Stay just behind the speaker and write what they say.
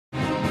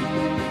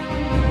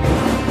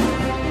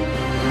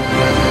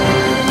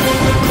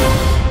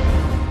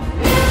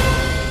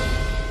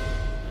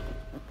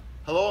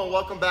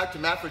welcome back to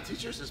Mat for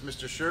Teachers. This is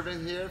Mr.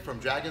 Shervin here from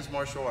Dragons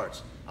Martial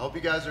Arts. I hope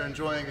you guys are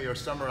enjoying your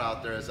summer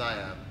out there as I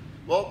am.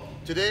 Well,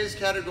 today's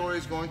category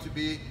is going to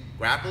be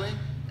grappling,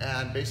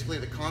 and basically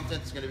the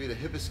content is going to be the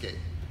hip escape.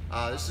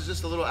 This is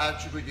just a little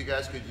attribute you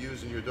guys could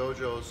use in your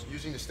dojos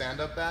using the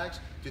stand-up bags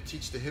to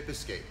teach the hip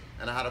escape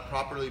and how to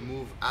properly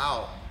move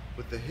out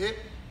with the hip,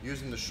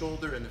 using the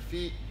shoulder and the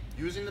feet,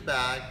 using the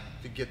bag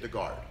to get the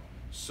guard.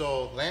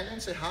 So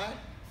Landon, say hi.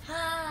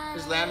 Hi.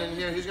 Here's Landon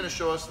here. He's going to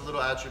show us the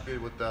little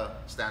attribute with the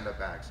stand-up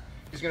bags.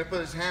 He's going to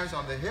put his hands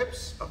on the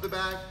hips of the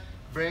bag,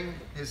 bring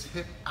his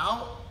hip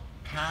out,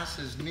 pass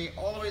his knee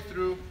all the way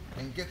through,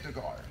 and get the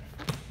guard.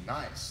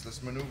 Nice.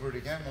 Let's maneuver it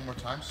again one more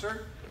time,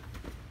 sir.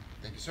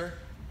 Thank you, sir.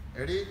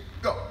 Ready?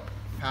 Go.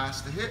 Pass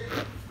the hip,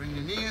 bring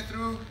the knee in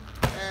through,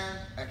 and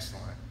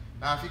excellent.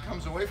 Now, if he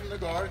comes away from the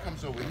guard,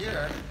 comes over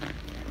here,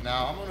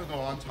 now I'm going to go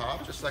on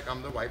top, just like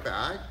I'm the white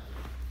bag.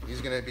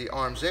 He's going to be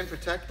arms in,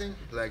 protecting,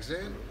 legs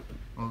in.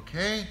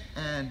 Okay,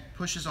 and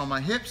pushes on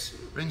my hips,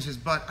 brings his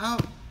butt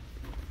out,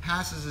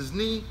 passes his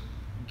knee,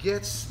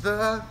 gets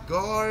the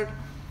guard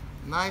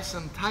nice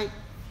and tight.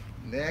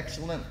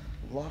 Excellent.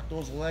 Lock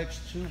those legs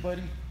too,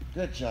 buddy.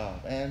 Good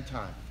job. And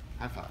time.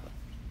 High five.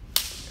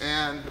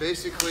 And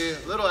basically, a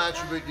little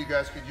attribute you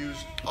guys could use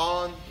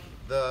on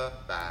the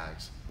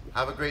bags.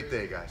 Have a great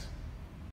day, guys.